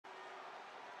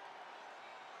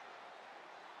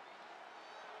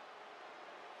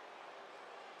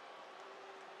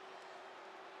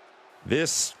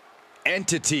This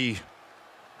entity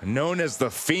known as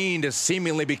the Fiend has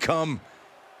seemingly become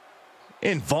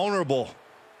invulnerable.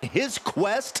 His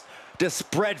quest to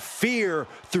spread fear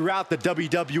throughout the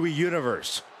WWE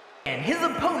Universe. And his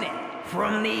opponent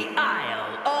from the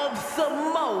Isle of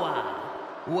Samoa,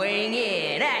 weighing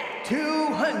in at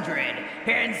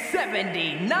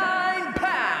 279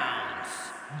 pounds,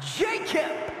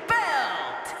 Jacob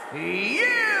Felt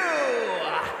You!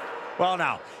 Well,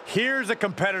 now, here's a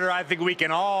competitor I think we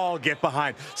can all get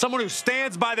behind. Someone who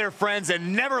stands by their friends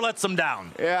and never lets them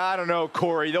down. Yeah, I don't know,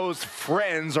 Corey. Those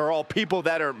friends are all people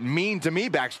that are mean to me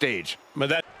backstage. But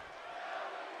that...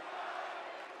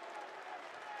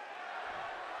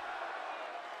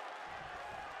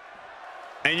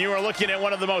 And you are looking at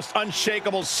one of the most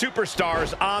unshakable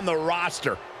superstars on the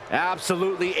roster.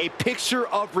 Absolutely a picture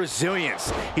of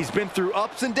resilience. He's been through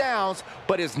ups and downs,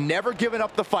 but has never given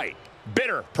up the fight.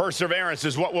 Bitter perseverance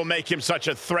is what will make him such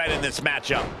a threat in this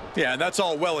matchup. Yeah, that's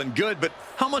all well and good, but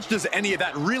how much does any of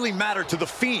that really matter to the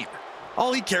Fiend?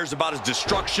 All he cares about is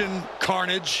destruction,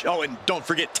 carnage, oh, and don't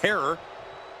forget terror.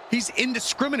 He's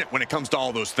indiscriminate when it comes to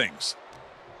all those things.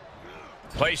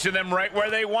 Placing them right where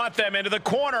they want them, into the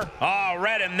corner. Oh,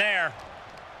 right in there.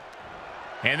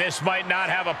 And this might not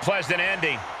have a pleasant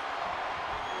ending.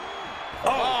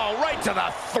 Oh, right to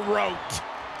the throat.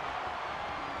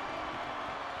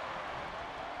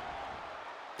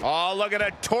 Oh, look at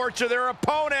it torture their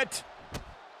opponent.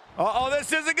 Uh-oh,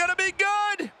 this isn't going to be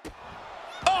good.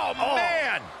 Oh,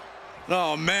 man.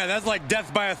 Oh, man, that's like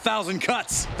death by 1,000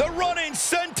 cuts. The running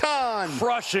senton.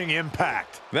 Crushing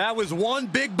impact. That was one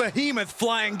big behemoth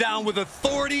flying down with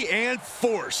authority and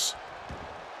force.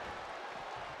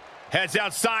 Heads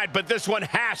outside, but this one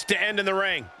has to end in the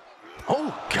ring.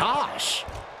 Oh, gosh.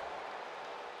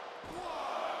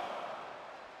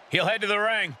 He'll head to the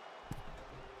ring.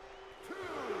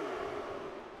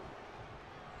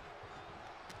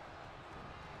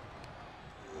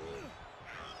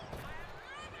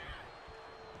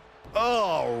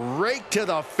 Oh, rake to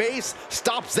the face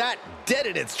stops that dead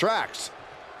in its tracks.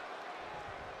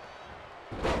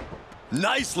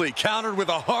 Nicely countered with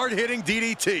a hard-hitting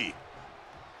DDT.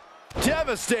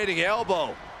 Devastating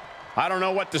elbow. I don't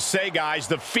know what to say, guys.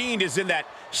 The Fiend is in that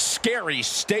scary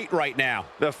state right now.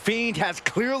 The Fiend has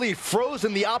clearly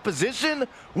frozen the opposition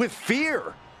with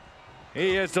fear.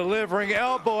 He is delivering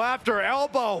elbow after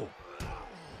elbow.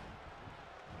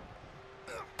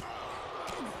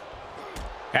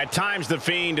 At times, the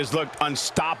Fiend has looked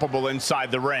unstoppable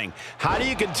inside the ring. How do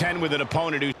you contend with an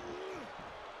opponent who...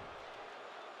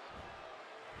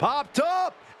 Popped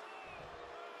up.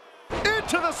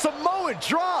 Into the Samoan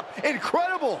drop.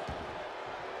 Incredible.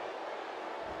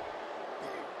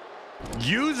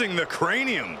 Using the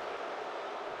cranium.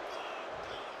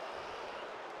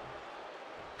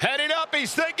 Heading up,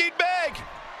 he's thinking big.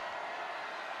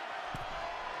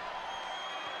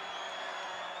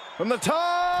 From the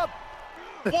top.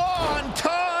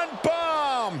 One-ton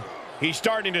bomb. He's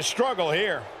starting to struggle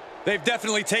here. They've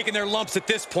definitely taken their lumps at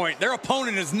this point. Their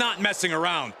opponent is not messing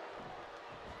around.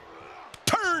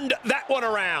 Turned that one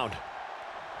around.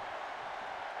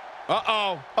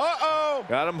 Uh-oh. Uh-oh.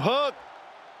 Got him hooked.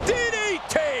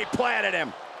 DDT planted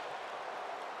him.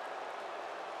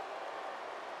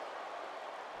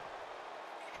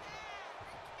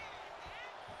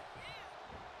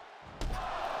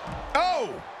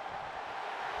 Oh!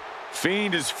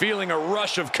 Fiend is feeling a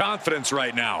rush of confidence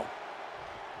right now.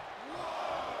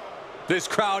 This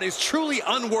crowd is truly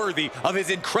unworthy of his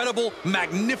incredible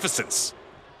magnificence.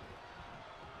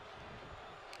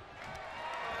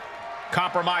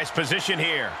 Compromised position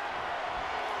here.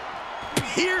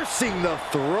 Piercing the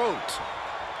throat.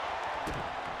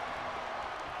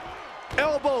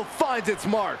 Elbow finds its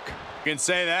mark. You can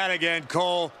say that again,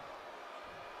 Cole.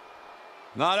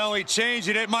 Not only change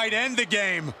it, it might end the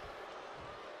game.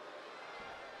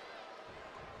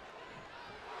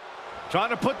 Trying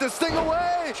to put this thing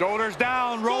away. Shoulders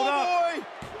down, rolled up. Boy.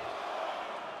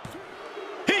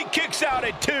 He kicks out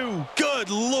at 2. Good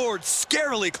Lord,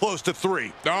 scarily close to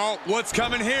 3. Oh, what's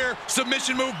coming here?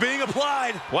 Submission move being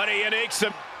applied. What a unique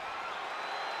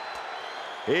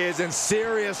He is in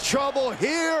serious trouble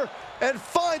here and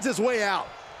finds his way out.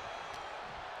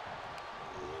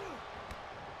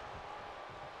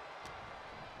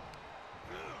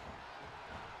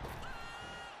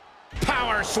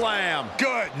 power slam.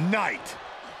 Good night.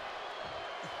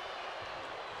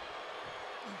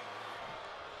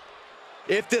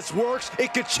 If this works,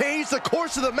 it could change the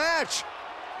course of the match.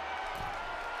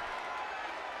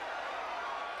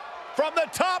 From the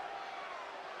top.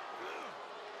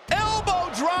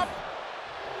 Elbow drop.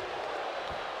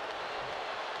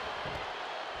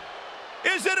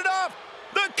 Is it enough?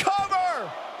 The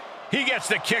cover! He gets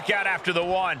the kick out after the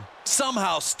one.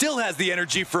 Somehow still has the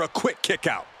energy for a quick kick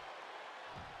out.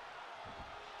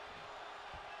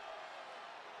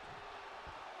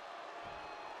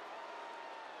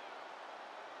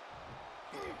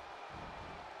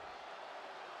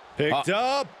 Picked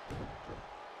up.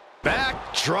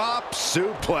 Backdrop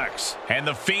suplex. And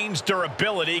the Fiend's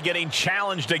durability getting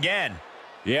challenged again.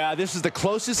 Yeah, this is the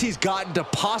closest he's gotten to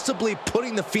possibly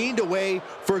putting the Fiend away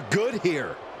for good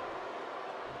here.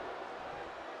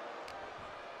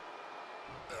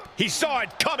 He saw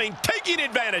it coming, taking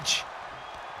advantage.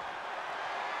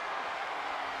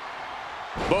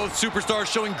 Both superstars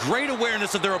showing great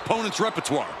awareness of their opponent's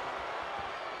repertoire.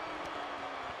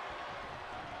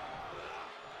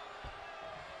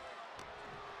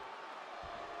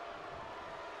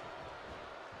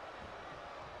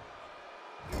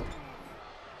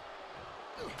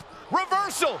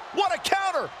 Reversal! What a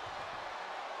counter!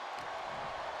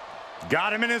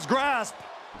 Got him in his grasp.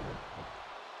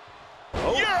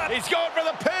 Oh. He's going for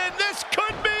the pin. This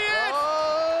could be it.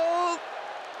 Oh.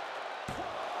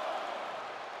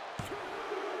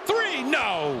 3,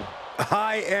 no.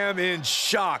 I am in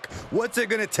shock. What's it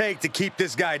going to take to keep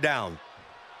this guy down?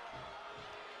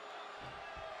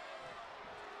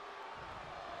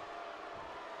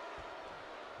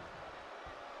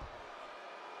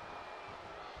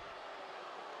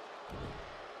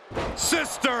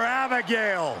 Sister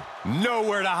Abigail.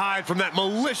 Nowhere to hide from that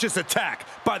malicious attack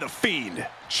by the Fiend.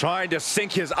 Trying to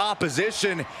sink his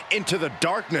opposition into the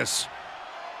darkness.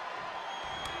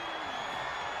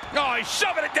 Oh, he's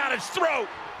shoving it down his throat.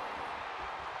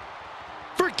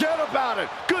 Forget about it.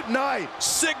 Good night.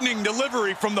 Sickening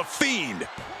delivery from the Fiend.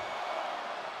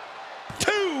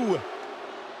 2.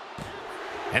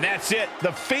 And that's it.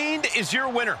 The Fiend is your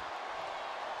winner.